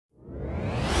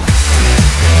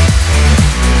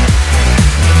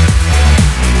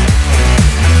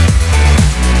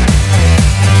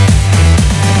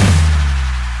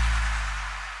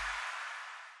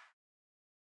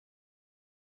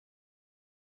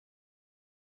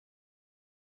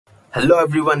Hello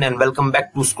everyone and welcome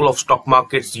back to School of Stock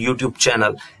Markets YouTube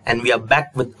channel, and we are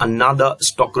back with another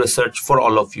stock research for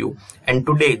all of you. And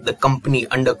today the company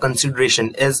under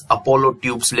consideration is Apollo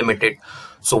Tubes Limited.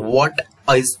 So what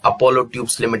is Apollo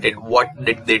Tubes Limited? What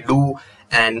did they do?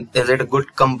 And is it a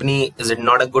good company? Is it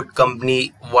not a good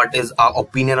company? What is our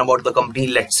opinion about the company?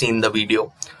 Let's see in the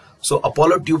video. So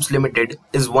Apollo Tubes Limited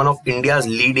is one of India's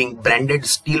leading branded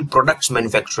steel products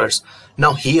manufacturers.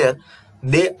 Now here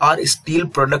they are a steel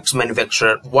products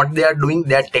manufacturer. What they are doing,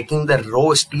 they are taking the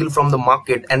raw steel from the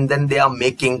market and then they are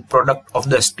making product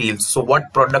of the steel. So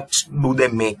what products do they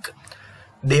make?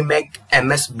 They make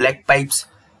MS black pipes,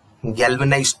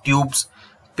 galvanized tubes,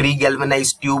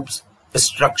 pre-galvanized tubes,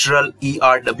 structural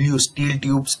ERW steel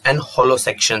tubes and hollow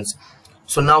sections.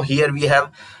 So now here we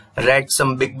have read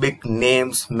some big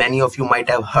names. Many of you might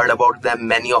have heard about them,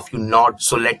 many of you not.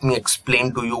 So let me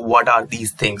explain to you what are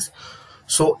these things.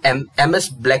 So MS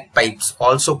black pipes,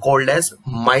 also called as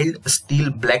mild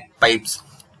steel black pipes.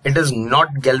 It is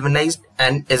not galvanized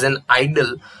and is an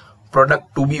ideal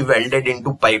product to be welded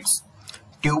into pipes,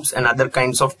 tubes and other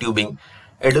kinds of tubing.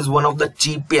 It is one of the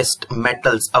cheapest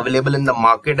metals available in the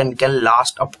market and can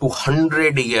last up to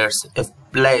 100 years if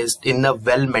placed in a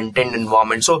well-maintained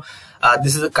environment. So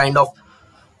this is a kind of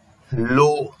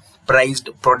low priced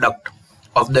product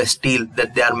of the steel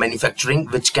that they are manufacturing,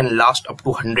 which can last up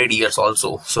to 100 years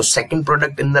also. So second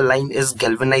product in the line is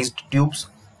galvanized tubes.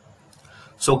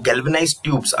 So galvanized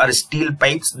tubes are steel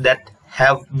pipes that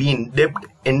have been dipped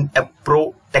in a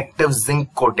protective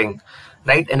zinc coating,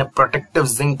 right? In a protective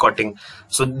zinc coating.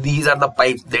 So these are the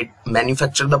pipes. They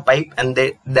manufacture the pipe and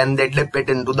then they dip it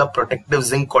into the protective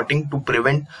zinc coating to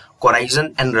prevent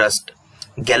corrosion and rust.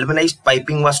 Galvanized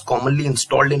piping was commonly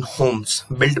installed in homes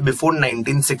built before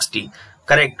 1960.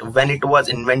 Correct. When it was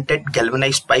invented,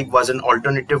 galvanized pipe was an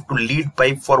alternative to lead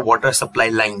pipe for water supply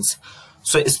lines.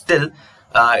 So still,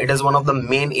 it is one of the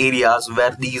main areas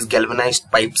where these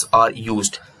galvanized pipes are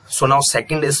used. So now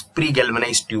second is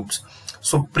pre-galvanized tubes.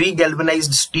 So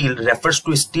pre-galvanized steel refers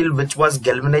to steel which was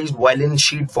galvanized while in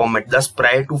sheet format, thus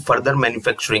prior to further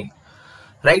manufacturing.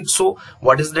 Right. So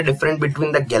what is the difference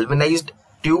between the galvanized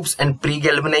tubes and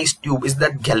pre-galvanized tube is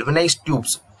that galvanized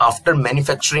tubes, after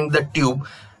manufacturing the tube,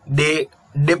 they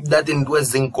dip that into a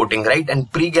zinc coating, right?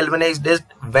 And pre-galvanized is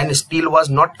when steel was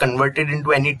not converted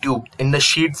into any tube. In the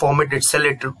sheet format itself,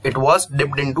 it was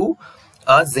dipped into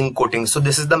a zinc coating. So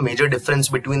this is the major difference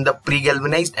between the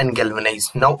pre-galvanized and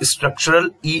galvanized. Now structural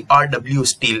ERW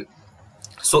steel.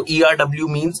 So ERW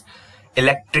means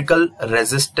electrical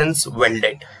resistance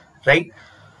welded, right?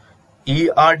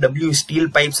 ERW steel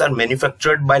pipes are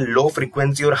manufactured by low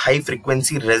frequency or high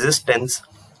frequency resistance.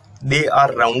 They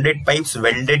are rounded pipes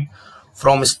welded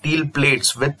from steel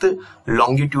plates with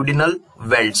longitudinal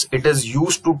welds. It is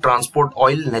used to transport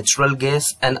oil, natural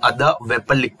gas and other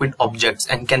vapor liquid objects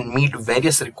and can meet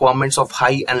various requirements of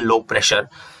high and low pressure.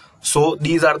 So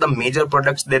these are the major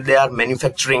products that they are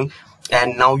manufacturing,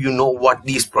 and now you know what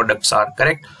these products are,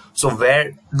 correct? So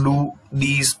where do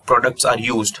these products are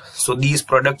used? So these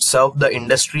products serve the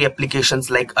industry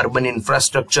applications like urban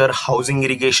infrastructure, housing,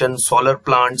 irrigation, solar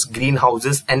plants,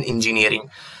 greenhouses and engineering,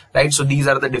 right? So these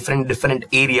are the different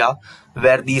area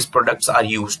where these products are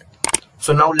used.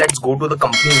 So now let's go to the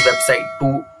company's website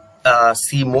to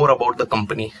see more about the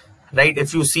company, right?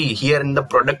 If you see here in the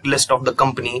product list of the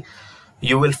company,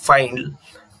 you will find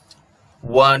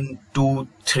 1, 2,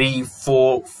 3,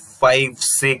 4, 5,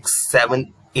 6,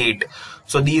 7, 8.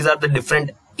 So these are the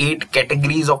different 8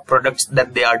 categories of products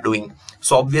that they are doing.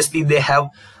 So obviously they have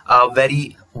a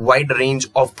very wide range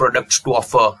of products to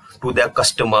offer to their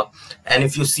customer. And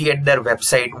if you see at their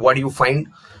website, what do you find?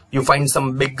 You find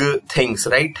some big things,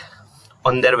 right?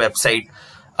 On their website,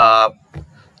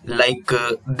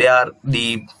 they are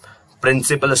the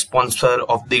principal sponsor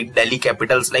of the Delhi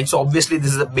Capitals. Like, so obviously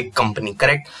this is a big company,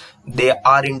 correct? They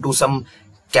are into some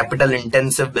capital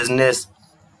intensive business.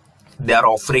 They are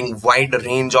offering wide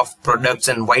range of products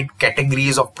and wide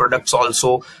categories of products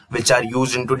also, which are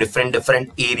used into different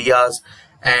areas.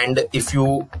 And if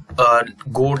you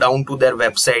go down to their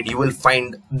website, you will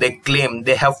find they claim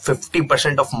they have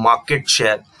 50% of market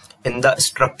share in the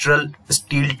structural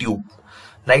steel tube,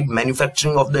 right?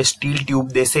 Manufacturing of the steel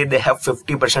tube, they say they have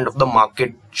 50% of the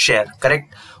market share,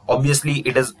 correct? Obviously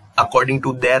it is according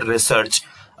to their research.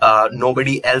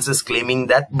 Nobody else is claiming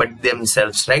that but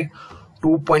themselves, right?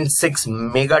 2.6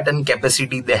 megaton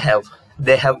capacity they have.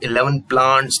 They have 11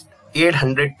 plants,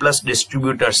 800 plus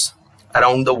distributors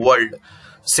around the world.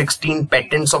 16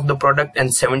 patents of the product,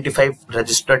 and 75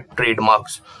 registered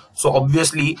trademarks. So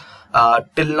obviously,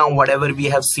 till now, whatever we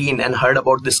have seen and heard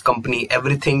about this company,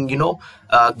 everything,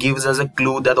 gives us a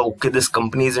clue that, okay, this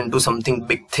company is into something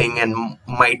big thing and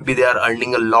might be they are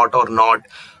earning a lot or not.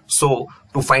 So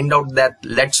to find out that,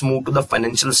 let's move to the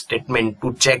financial statement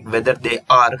to check whether they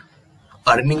are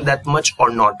earning that much or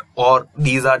not, or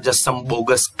these are just some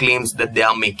bogus claims that they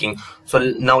are making. So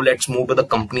now let's move to the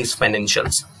company's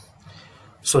financials.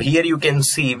 So here you can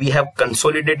see we have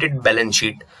consolidated balance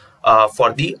sheet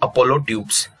for the Apollo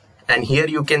Tubes, and here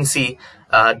you can see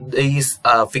these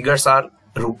figures are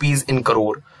rupees in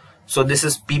crore. So this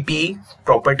is PPE,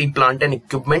 property, plant and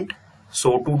equipment.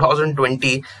 So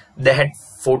 2020 they had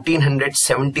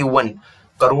 1471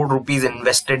 crore rupees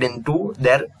invested into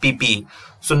their PPE.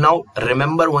 So now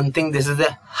remember one thing, this is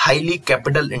a highly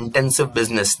capital intensive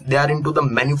business. They are into the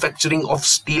manufacturing of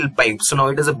steel pipes. So now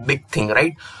it is a big thing,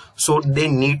 right? So they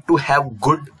need to have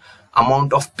good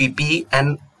amount of PPE,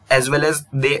 and as well as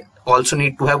they also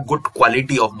need to have good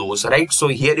quality of those, right? So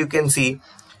here you can see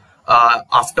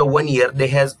after 1 year they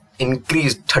has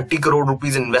increased 30 crore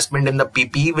rupees investment in the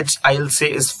PPE, which I'll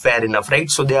say is fair enough, right?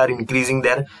 So they are increasing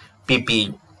their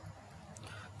PPE.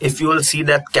 If you will see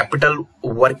that capital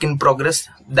work in progress,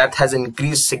 that has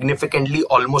increased significantly,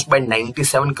 almost by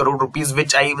 97 crore rupees,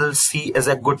 which I will see as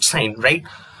a good sign, right?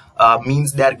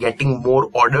 Means they are getting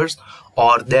more orders,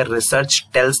 or their research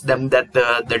tells them that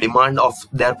the demand of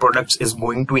their products is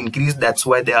going to increase. That's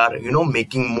why they are,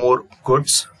 making more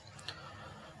goods.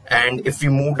 And if we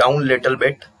move down a little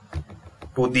bit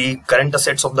to the current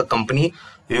assets of the company,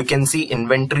 you can see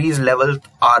inventories levels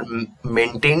are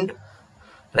maintained,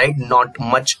 right? Not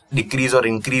much decrease or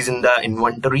increase in the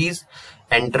inventories,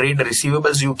 and trade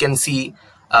receivables you can see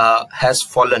has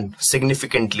fallen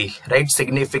significantly, right?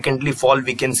 Significantly fall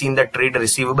we can see in the trade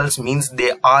receivables, means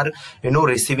they are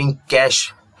receiving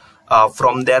cash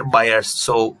from their buyers.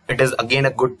 So it is again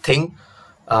a good thing.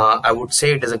 I would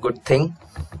say it is a good thing.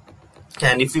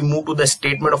 And if we move to the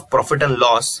statement of profit and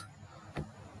loss,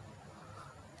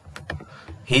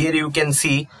 here you can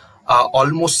see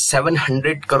almost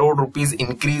 700 crore rupees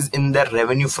increase in their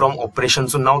revenue from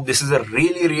operations. So now this is a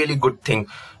really good thing.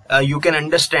 You can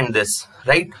understand this,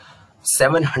 right?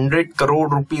 700 crore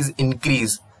rupees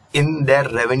increase in their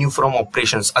revenue from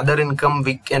operations. Other income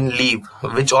we can leave,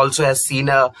 which also has seen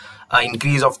a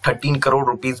increase of 13 crore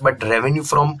rupees, but revenue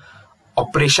from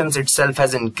operations itself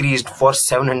has increased for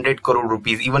 700 crore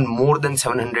rupees, even more than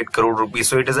 700 crore rupees.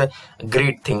 So it is a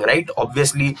great thing, right?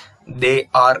 Obviously they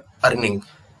are earning.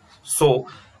 So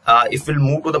if we'll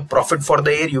move to the profit for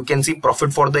the year, you can see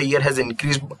profit for the year has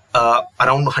increased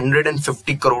around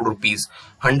 150 crore rupees.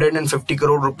 150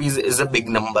 crore rupees is a big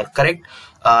number, correct?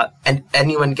 And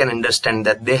anyone can understand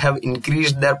that they have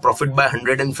increased their profit by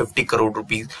 150 crore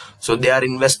rupees. So they are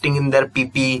investing in their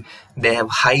PPE, they have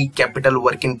high capital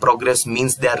work in progress,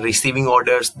 means they are receiving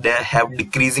orders, they have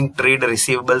decreasing trade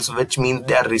receivables, which means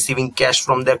they are receiving cash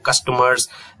from their customers,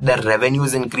 their revenue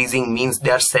is increasing, means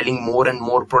they are selling more and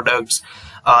more products.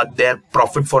 Their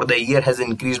profit for the year has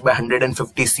increased by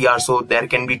 150 CR. So there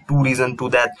can be two reasons to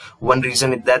that. One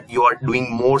reason is that you are doing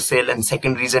more sale, and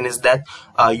second reason is that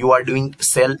you are doing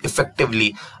sell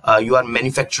effectively. You are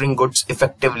manufacturing goods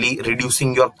effectively,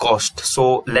 reducing your cost.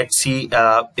 So let's see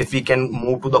if we can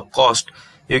move to the cost.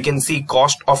 You can see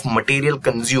cost of material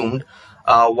consumed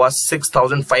was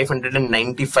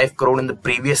 6,595 crore in the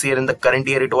previous year. In the current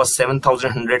year it was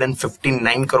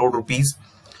 7,159 crore rupees.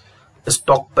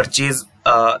 Stock purchase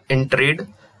in trade,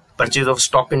 purchase of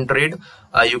stock in trade,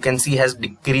 you can see has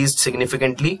decreased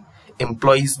significantly.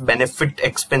 Employees benefit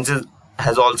expenses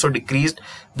has also decreased.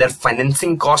 Their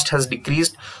financing cost has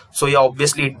decreased. So yeah,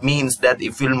 obviously it means that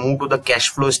if you'll move to the cash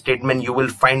flow statement, you will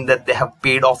find that they have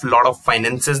paid off a lot of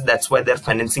finances. That's why their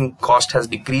financing cost has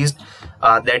decreased.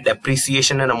 Their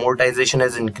depreciation and amortization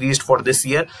has increased for this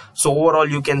year. So overall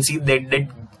you can see they did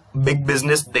big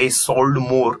business, they sold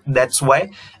more. That's why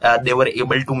they were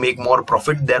able to make more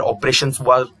profit. Their operations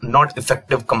was not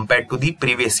effective compared to the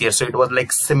previous year. So it was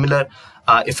like similar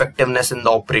effectiveness in the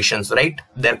operations, right?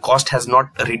 Their cost has not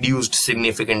reduced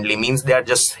significantly, means they are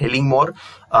just selling more.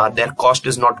 Their cost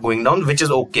is not going down, which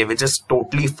is okay, which is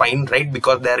totally fine, right?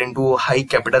 Because they are into high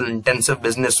capital intensive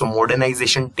business, so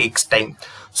modernization takes time.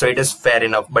 So it is fair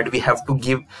enough, but we have to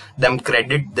give them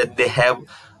credit that they have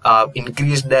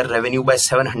increased their revenue by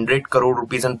 700 crore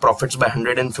rupees and profits by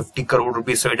 150 crore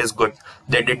rupees. So it is good,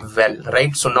 they did well,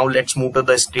 right? So now let's move to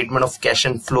the statement of cash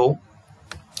and flow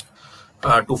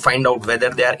to find out whether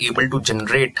they are able to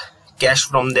generate cash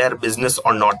from their business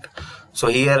or not. So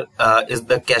here is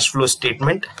the cash flow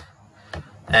statement,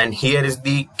 And here is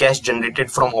the cash generated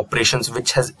from operations,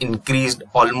 which has increased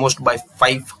almost by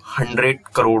 500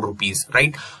 crore rupees,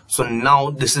 right? So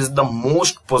now this is the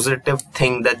most positive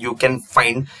thing that you can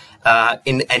find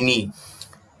in any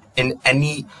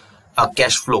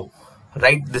cash flow,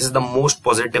 right? This is the most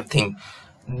positive thing.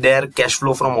 Their cash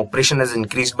flow from operation has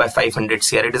increased by 500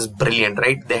 crore. It is brilliant,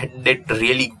 right? They did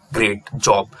really great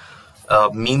job.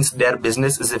 Means their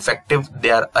business is effective,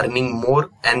 they are earning more,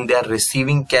 and they are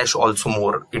receiving cash also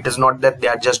more. It is not that they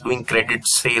are just doing credit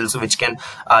sales which can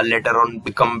later on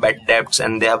become bad debts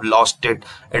and they have lost it.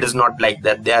 It is not like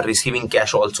that. They are receiving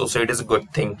cash also, so it is a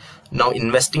good thing. Now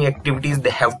investing activities,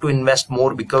 they have to invest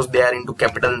more because they are into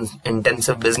capital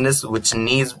intensive business which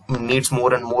needs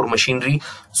more and more machinery.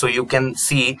 So you can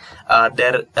see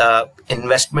their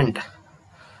investment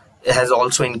has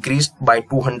also increased by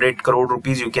 200 crore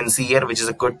rupees, you can see here, which is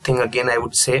a good thing again, I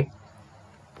would say.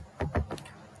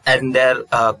 And their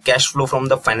cash flow from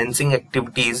the financing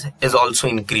activities is also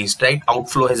increased, right?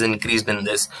 Outflow has increased in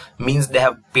this, means they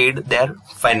have paid their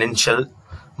financial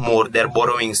more, their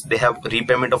borrowings. They have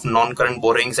repayment of non-current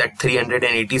borrowings at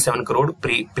 387 crore.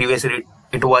 Previously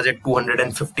it was at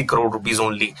 250 crore rupees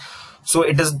only. So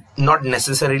it is not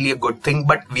necessarily a good thing,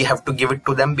 but we have to give it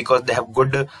to them because they have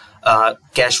good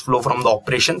cash flow from the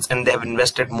operations and they have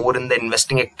invested more in the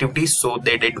investing activities, so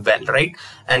they did well, right?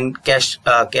 And cash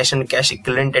and cash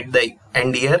equivalent at the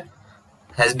end year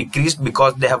has decreased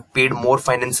because they have paid more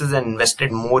finances and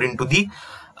invested more into the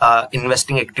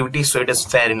investing activities, so it is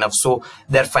fair enough. So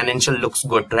their financial looks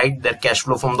good, right? Their cash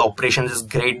flow from the operations is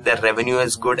great, their revenue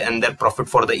is good, and their profit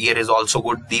for the year is also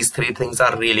good. These three things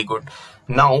are really good.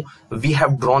 Now we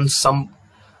have drawn some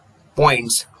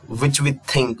points which we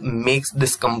think makes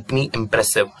this company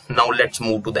impressive. Now let's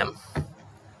move to them.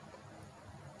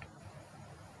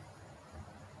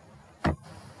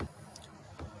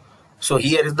 So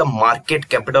here is the market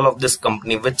capital of this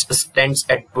company, which stands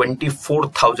at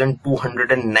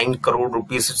 24,209 crore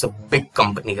rupees. It's a big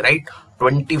company, right?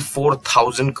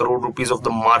 24,000 crore rupees of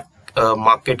the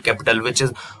market capital, which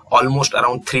is almost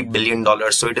around $3 billion.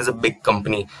 So it is a big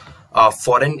company.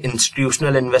 Foreign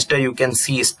institutional investor, you can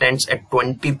see, stands at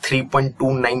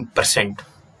 23.29%.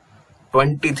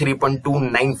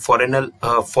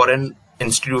 23.29 foreign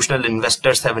institutional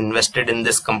investors have invested in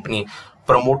this company.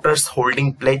 Promoters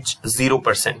holding pledge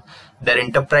 0%. Their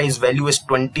enterprise value is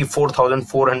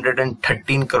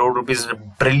 24,413 crore rupees. A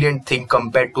brilliant thing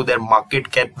compared to their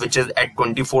market cap, which is at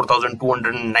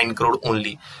 24,209 crore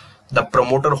only. The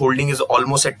promoter holding is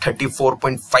almost at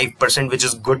 34.5%, which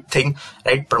is good thing,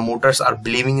 right? Promoters are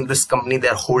believing in this company. They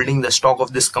are holding the stock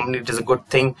of this company. It is a good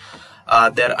thing.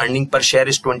 Their earning per share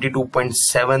is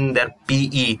 22.7. Their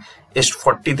PE is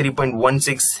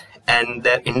 43.16. And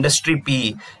their industry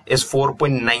PE is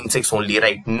 4.96 only,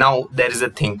 right? Now there is a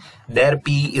thing, their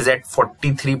PE is at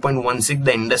 43.16,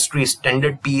 the industry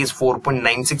standard PE is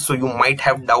 4.96, so you might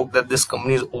have doubt that this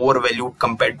company is overvalued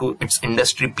compared to its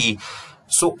industry PE.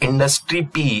 So industry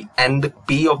PE and the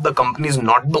PE of the company is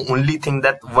not the only thing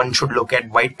that one should look at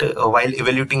while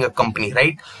evaluating a company,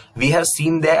 right? We have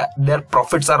seen their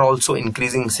profits are also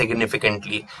increasing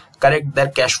significantly, correct? Their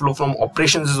cash flow from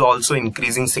operations is also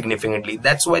increasing significantly.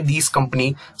 That's why these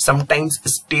company sometimes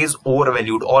stays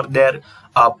overvalued, or their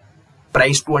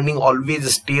price to earning always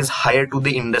stays higher to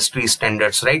the industry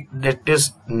standards, right? That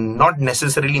is not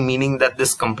necessarily meaning that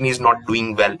this company is not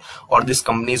doing well or this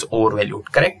company is overvalued,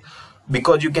 correct?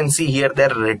 Because you can see here their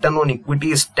return on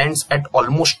equity stands at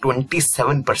almost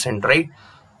 27%, right?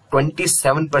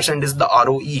 27% is the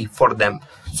ROE for them.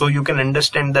 So you can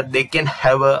understand that they can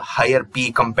have a higher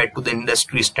P compared to the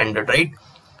industry standard, right?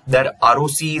 Their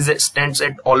ROC stands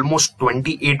at almost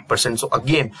 28%. So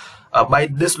again, by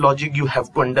this logic, you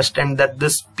have to understand that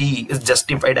this P is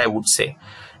justified, I would say.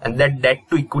 And that debt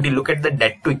to equity, look at the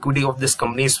debt to equity of this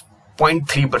company is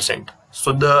 0.3%.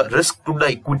 So the risk to the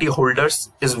equity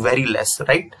holders is very less,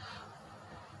 right?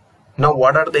 Now,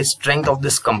 what are the strengths of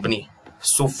this company?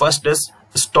 So first is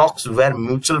stocks where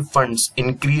mutual funds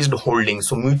increased holding.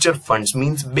 So mutual funds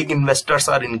means big investors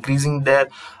are increasing their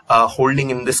holding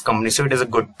in this company. So it is a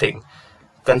good thing.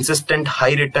 Consistent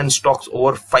high return stocks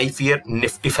over 5-year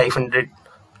Nifty 500.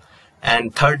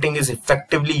 And third thing is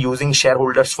effectively using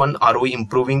shareholders fund, ROE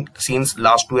improving since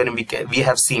last year, and we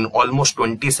have seen almost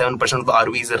 27% of the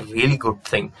ROE is a really good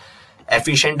thing.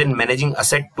 Efficient in managing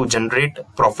asset to generate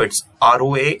profits,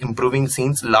 ROA improving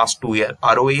since last 2 years.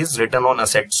 ROA is return on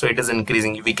assets, so it is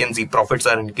increasing. We can see profits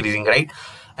are increasing, right?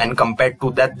 And compared to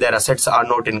that, their assets are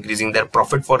not increasing. Their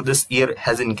profit for this year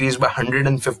has increased by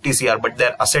 150 CR, but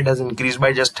their asset has increased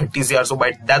by just 30 CR. So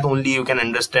by that only you can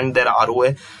understand their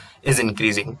ROA is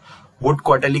increasing. Good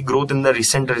quarterly growth in the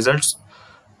recent results.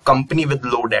 company with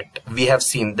low debt. We have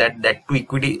seen that debt to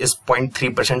equity is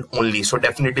 0.3% only. So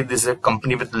definitely this is a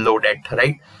company with low debt,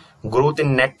 right? Growth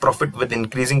in net profit with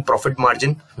increasing profit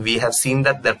margin. We have seen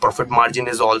that their profit margin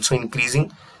is also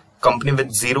increasing. Company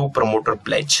with zero promoter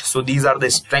pledge. So these are the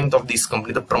strength of this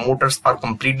company. The promoters are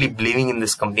completely believing in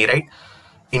this company, right?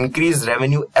 Increased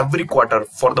revenue every quarter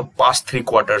for the past 3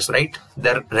 quarters, right?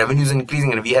 Their revenue is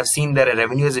increasing, and we have seen their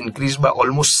revenue is increased by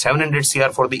almost 700 CR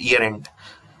for the year end.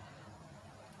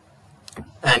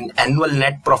 And annual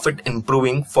net profit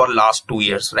improving for last 2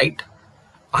 years, right?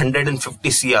 150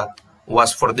 CR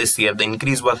was for this year. The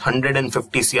increase was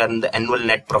 150 CR in the annual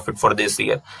net profit for this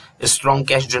year. A strong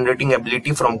cash generating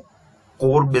ability from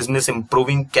core business,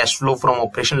 improving cash flow from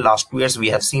operation last 2 years. We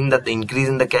have seen that the increase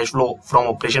in the cash flow from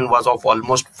operation was of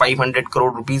almost 500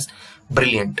 crore rupees.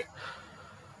 Brilliant.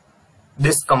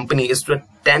 This company is to a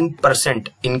 10%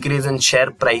 increase in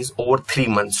share price over 3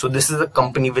 months. So this is a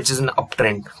company which is an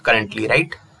uptrend currently,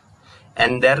 right?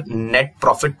 And their net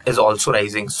profit is also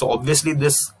rising. So obviously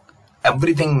this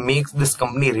everything makes this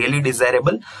company really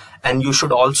desirable, and you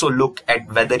should also look at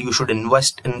whether you should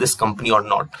invest in this company or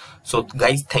not. So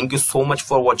guys, thank you so much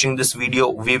for watching this video.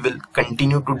 We will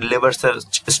continue to deliver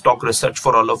such stock research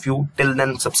for all of you. Till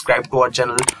then, subscribe to our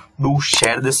channel, do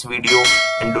share this video,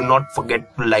 and do not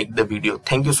forget to like the video.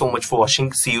 Thank you so much for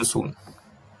watching. See you soon.